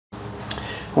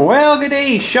Well, good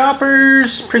day,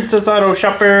 shoppers, Princess Auto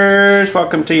shoppers.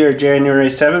 Welcome to your January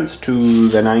 7th to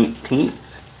the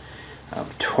 19th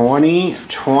of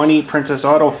 2020 Princess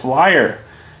Auto Flyer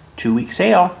 2-week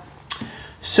sale.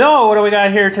 So, what do we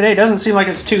got here today? Doesn't seem like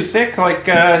it's too thick. Like,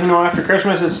 you know, after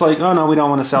Christmas, it's like, oh no, we don't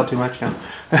want to sell too much now.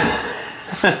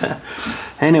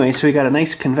 Anyway, so we got a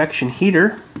nice convection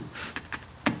heater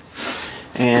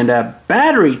and a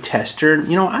battery tester.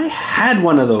 You know, I had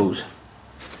one of those.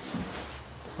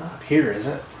 Up here, is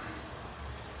it?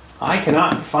 I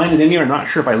cannot find it in here. I'm not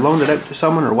sure if I loaned it out to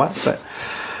someone or what, but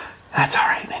that's all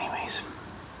right anyways.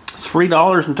 It's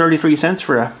 $3.33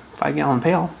 for a 5-gallon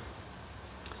pail.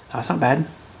 That's not bad.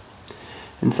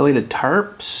 Insulated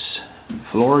tarps,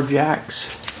 floor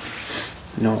jacks.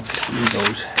 No, I don't need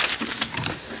those.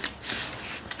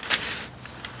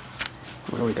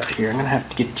 What do we got here? I'm gonna have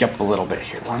to get you up a little bit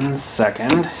here. 1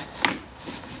 second.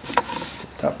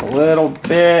 Up a little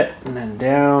bit and then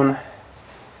down.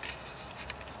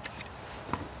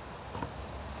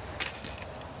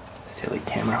 Silly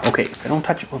camera. Okay, if I don't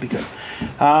touch it, we'll be good.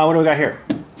 What do we got here?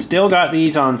 Still got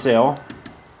these on sale.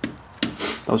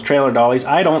 Those trailer dollies.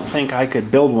 I don't think I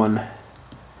could build one.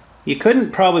 You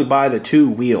couldn't probably buy the 2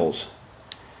 wheels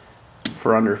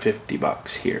for under 50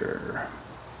 bucks here.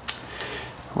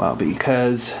 Well,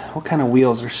 because what kind of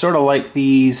wheels? They're sort of like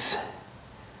these.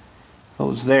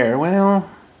 Those there, well,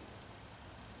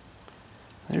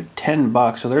 they're 10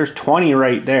 bucks, so there's 20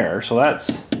 right there, so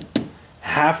that's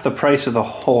half the price of the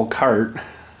whole cart.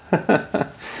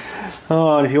 Oh,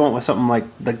 and if you want with something like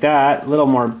that, a little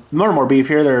more beef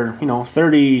here, they're, you know,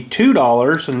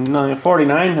 $32 and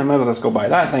 $49, I might as well just go buy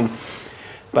that thing.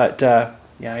 But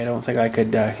yeah, I don't think I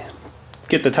could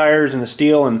get the tires and the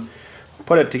steel and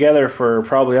put it together for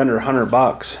probably under 100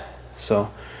 bucks.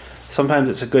 So sometimes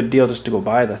it's a good deal just to go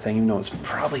buy the thing, even though it's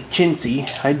probably chintzy.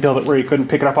 I'd build it where you couldn't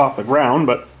pick it up off the ground,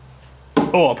 but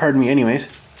oh, pardon me anyways.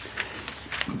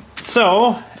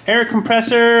 So, air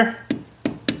compressor,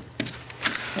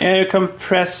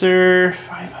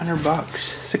 500 bucks,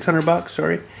 600 bucks,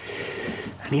 sorry.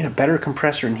 I need a better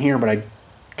compressor in here, but I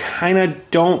kind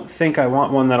of don't think I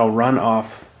want one that'll run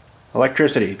off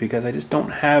electricity because I just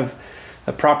don't have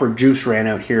the proper juice ran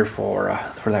out here for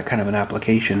that kind of an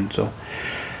application. So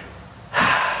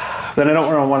then I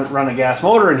don't want to run a gas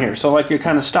motor in here, so like you're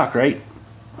kind of stuck, right?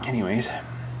 Anyways,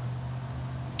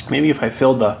 maybe if I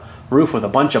filled the roof with a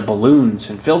bunch of balloons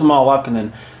and filled them all up and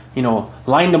then, you know,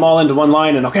 lined them all into one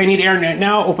line and, okay, I need air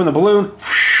now, open the balloon,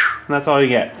 and that's all you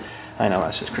get. I know,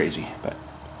 that's just crazy, but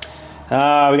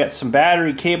we got some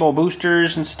battery cable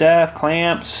boosters and stuff,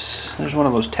 clamps. There's one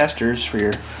of those testers for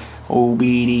your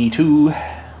OBD2.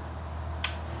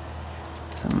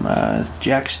 Some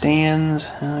jack stands.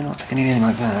 I don't think I need anything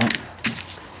like that.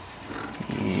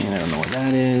 And I don't know what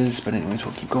that is, but anyways,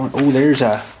 we'll keep going. Oh, there's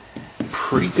a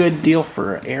pretty good deal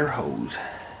for an air hose.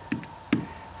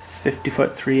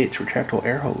 50-foot 3/8 retractable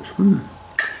air hose.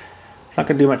 It's not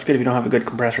going to do much good if you don't have a good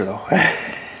compressor, though.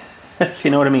 If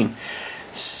you know what I mean.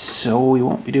 So we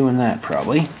won't be doing that,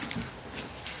 probably.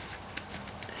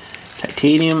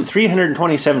 Titanium,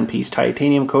 327-piece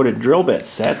titanium coated drill bit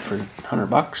set for 100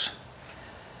 bucks.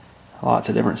 Lots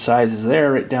of different sizes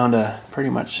there, right down to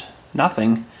pretty much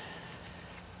nothing.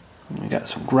 We got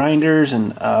some grinders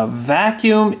and a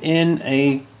vacuum in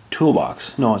a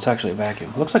toolbox. No, it's actually a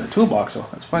vacuum. It looks like a toolbox though,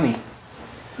 that's funny.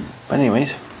 But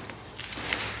anyways,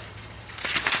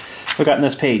 we got in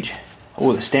this page.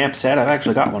 Oh, the stamp set, I've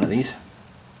actually got one of these.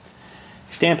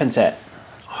 Stamping set,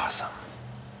 awesome.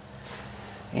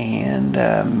 And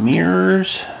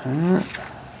mirrors, some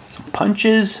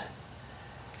punches.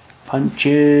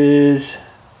 Punches.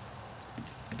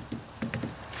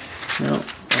 No, don't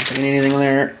think I need anything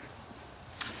there.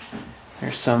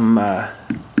 There's some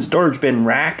storage bin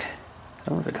rack. I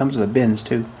don't know if it comes with the bins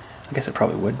too. I guess it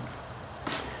probably would.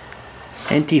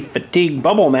 Anti-fatigue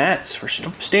bubble mats for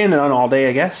standing on all day,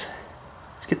 I guess.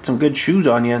 Let's get some good shoes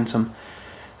on you and some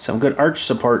good arch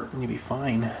support and you'll be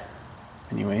fine.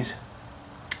 Anyways.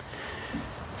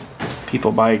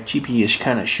 People buy cheapy-ish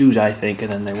kind of shoes, I think, and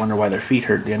then they wonder why their feet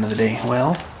hurt at the end of the day.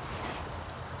 Well,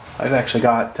 I've actually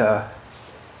got a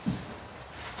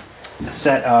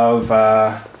set of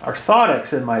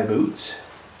orthotics in my boots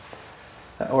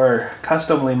that were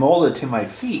customly molded to my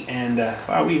feet, and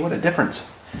wow, what a difference.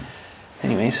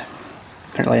 Anyways,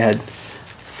 apparently I had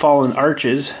fallen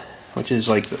arches, which is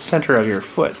like the center of your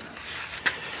foot.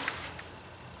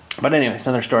 But anyways,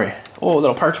 another story. Oh, a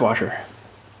little parts washer.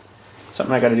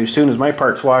 Something I got to do soon is my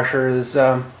parts washer is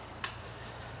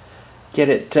get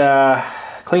it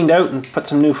cleaned out and put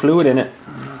some new fluid in it.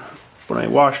 When I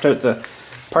washed out the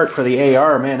part for the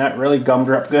AR, man, that really gummed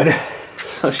her up good.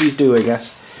 So she's due, I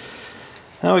guess.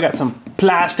 Now we got some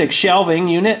plastic shelving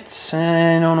units.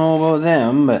 I don't know about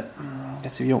them, but I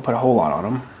guess if you don't put a whole lot on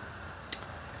them.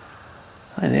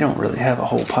 They don't really have a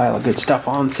whole pile of good stuff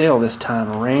on sale this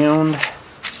time around.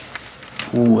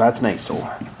 Ooh, that's nice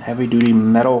though. Heavy duty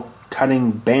metal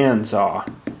cutting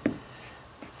bandsaw.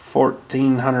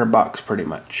 1,400 bucks pretty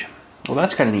much. Well,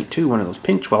 that's kind of neat too, one of those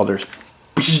pinch welders.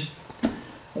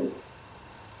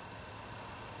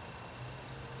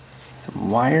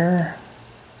 Some wire.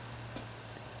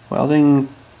 Welding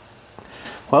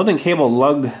cable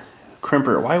lug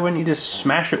crimper. Why wouldn't you just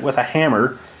smash it with a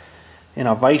hammer in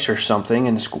a vise or something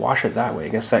and squash it that way? I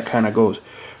guess that kind of goes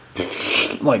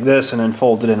like this and then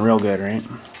folds it in real good, right?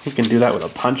 You can do that with a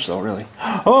punch though, really.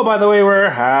 Oh, by the way, we're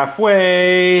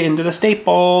halfway into the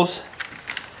staples.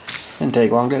 Didn't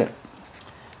take long, did it?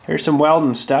 Here's some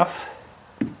welding stuff.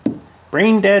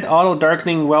 Brain dead auto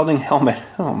darkening welding helmet.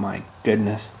 Oh my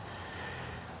goodness.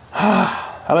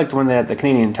 I liked when they had the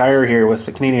Canadian Tire here with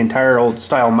the Canadian Tire old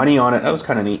style money on it. That was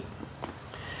kind of neat.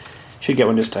 Should get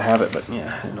one just to have it, but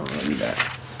yeah, I don't really need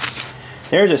that.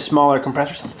 There's a smaller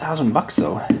compressor. It's 1,000 bucks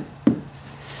though.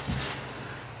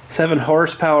 7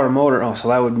 horsepower motor. Oh, so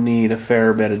that would need a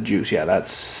fair bit of juice. Yeah,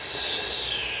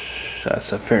 that's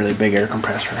a fairly big air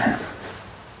compressor.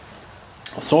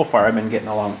 Well, so far I've been getting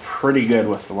along pretty good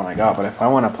with the one I got, but if I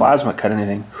want to plasma cut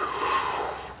anything,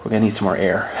 we're gonna need some more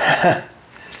air.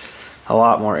 A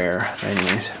lot more air.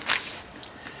 Anyways,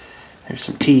 there's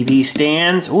some TV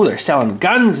stands. Oh, they're selling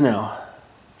guns now.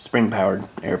 Spring powered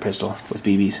air pistol with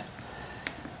BBs.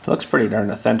 It looks pretty darn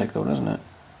authentic though, doesn't it?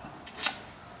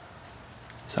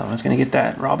 So I was gonna get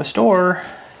that. Rob a store.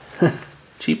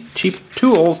 cheap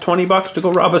tools. 20 bucks to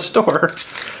go rob a store.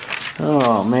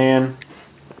 Oh man.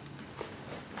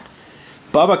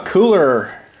 Bubba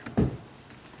cooler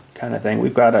kind of thing.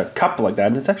 We've got a cup like that,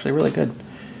 and it's actually really good.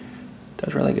 It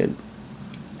does really good.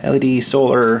 LED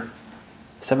solar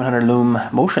 700 lume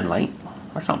motion light.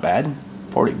 That's not bad.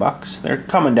 40 bucks. They're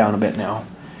coming down a bit now.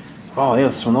 Oh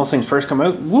yes, when those things first come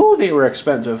out, woo, they were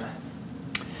expensive.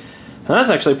 And that's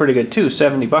actually pretty good too.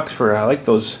 70 bucks for, I like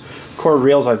those cord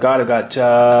reels I've got. I've got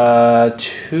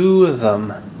 2 of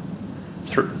them.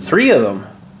 3 of them.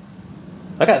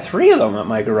 I got 3 of them at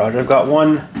my garage. I've got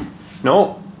one.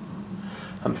 No,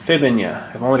 I'm fibbing you.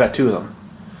 I've only got 2 of them.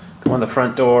 One at the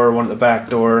front door, one at the back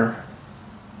door.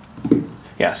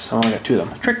 Yes, I only got 2 of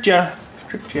them. Tricked you.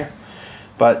 Tricked you.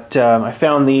 But I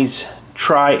found these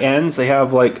tri-ends. They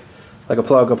have like a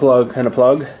plug, and a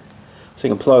plug. So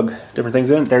you can plug different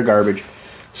things in. They're garbage.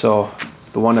 So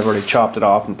the one I've already chopped it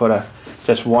off and put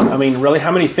just one. I mean, really,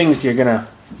 how many things you're gonna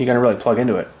really plug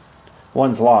into it?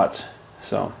 One's lots.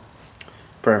 So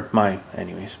for my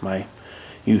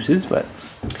uses, but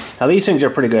now these things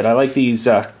are pretty good. I like these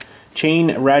chain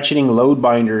ratcheting load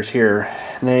binders here.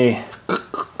 And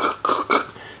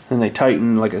they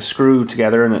tighten like a screw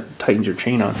together, and it tightens your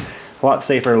chain on. A lot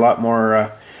safer, a lot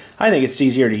more. I think it's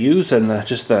easier to use than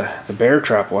just the bear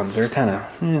trap ones. They're kind of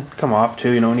come off too,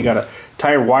 you know, and you got to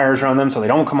tie wires around them so they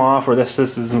don't come off, or this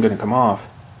isn't going to come off.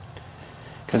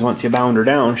 Because once you bound her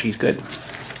down, she's good.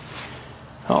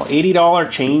 Oh, $80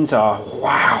 chainsaw.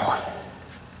 Wow.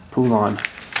 Poulon.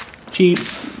 Cheap.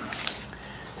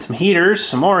 Some heaters,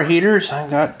 some more heaters. I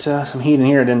got some heat in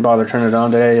here. I didn't bother turning it on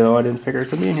today, though. I didn't figure it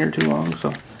could be in here too long.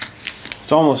 So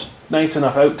it's almost nice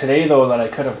enough out today, though, that I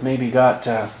could have maybe got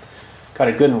it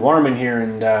good and warm in here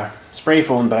and spray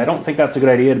foam. But I don't think that's a good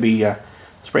idea to be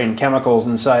spraying chemicals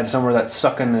inside somewhere that's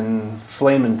sucking and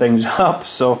flaming things up.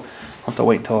 So I'll have to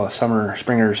wait till a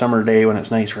spring or summer day when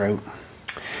it's nicer out.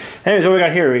 Anyways, what we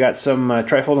got here? We got some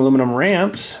trifold aluminum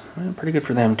ramps. Pretty good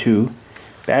for them too.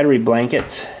 Battery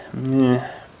blankets. Good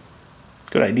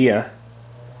idea.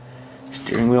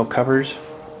 Steering wheel covers.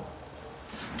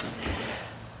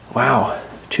 Wow.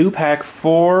 2-pack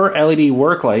 4 LED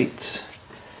work lights.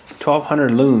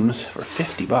 1,200 looms for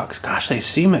 50 bucks. Gosh, they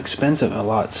seem expensive a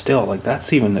lot still. Like,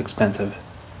 that's even expensive.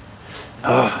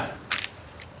 Ugh.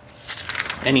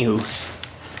 Anywho.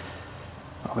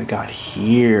 What we got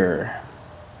here?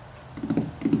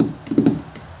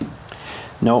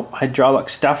 Nope, hydraulic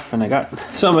stuff, and I got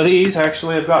some of these.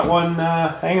 Actually, I've got one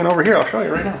hanging over here. I'll show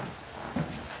you right now.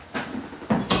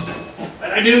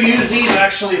 And I do use these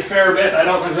actually a fair bit. I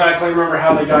don't exactly remember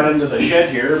how they got into the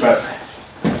shed here, but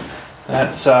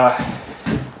that's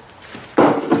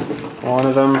one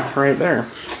of them right there.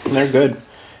 And they're good.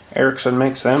 Ericsson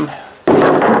makes them.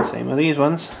 Same with these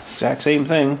ones. Exact same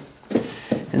thing.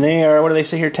 And they are, what do they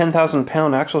say here? 10,000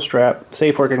 pound axle strap.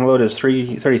 Safe working load is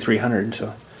 3,300.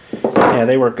 So yeah,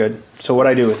 they work good. So what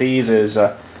I do with these is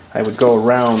I would go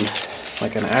around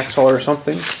like an axle or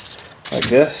something like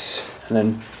this, and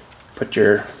then put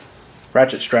your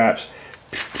ratchet straps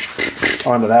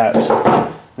onto that.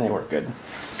 So they work good.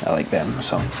 I like them.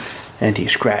 So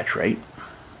anti-scratch, right?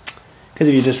 Because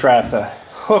if you just wrap the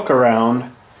hook around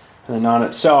and then on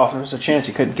itself, there's a chance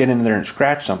you couldn't get in there and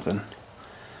scratch something.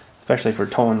 Especially for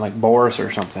towing like boars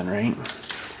or something, right?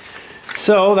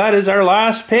 So that is our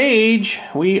last page.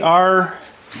 We are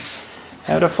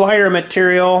out of flyer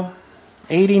material.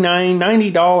 $89,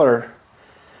 $90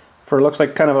 for, looks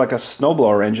like kind of like a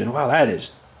snowblower engine. Wow, that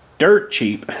is dirt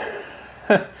cheap.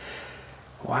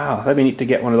 Wow, that'd be neat to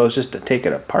get one of those just to take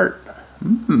it apart.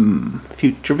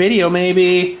 Future video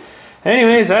maybe.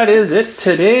 Anyways, that is it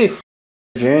today.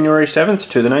 January 7th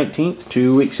to the 19th,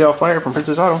 2-week sale flyer from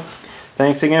Princess Auto.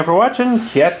 Thanks again for watching.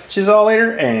 Catch you all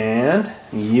later, and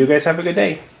you guys have a good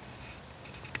day.